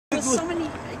was so many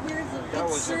years of That good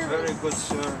was service. a very good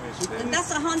service. And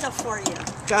that's a Honda for you.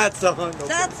 That's a Honda.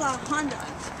 That's a Honda.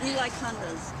 We like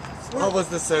Hondas. How was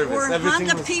the service? We're Everything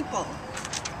Honda was... people.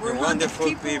 We're They're Honda wonderful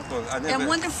people. And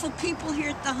wonderful people here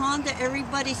at the Honda.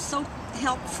 Everybody's so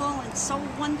helpful and so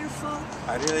wonderful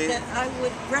that I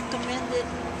would recommend it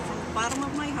from the bottom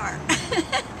of my heart.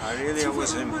 I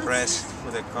was impressed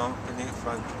with the company,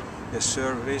 from the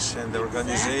service and the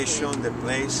organization, the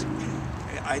place.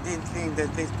 I didn't think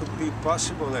that it could be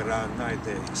possible around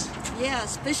nowadays. Yeah,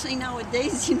 especially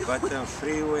nowadays, you know. But the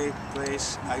freeway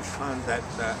place, I found that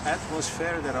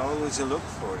atmosphere that I always look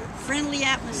for. Friendly It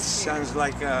atmosphere. sounds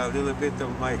like a little bit of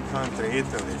my country,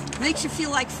 Italy. Makes you feel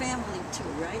like family too,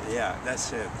 right? Yeah,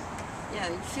 that's it. Yeah,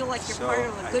 you feel like you're So part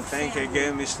of a good I thank family.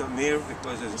 again Mr. Mir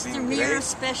because it's Mr. been Mir great.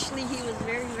 especially, he was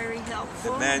very, very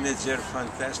helpful. The manager,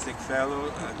 fantastic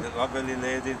fellow, the lovely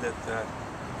lady that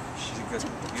she got a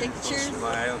beautiful pictures.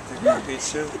 smile, took a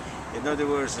picture. In other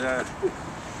words,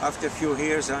 after a few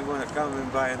years, I'm going to come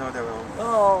and buy another one.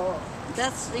 Oh,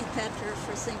 that's St. Patrick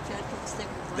for St. Patrick's Day.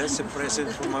 That's a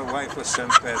present for my wife for St.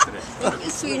 Patrick. Thank you,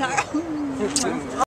 sweetheart.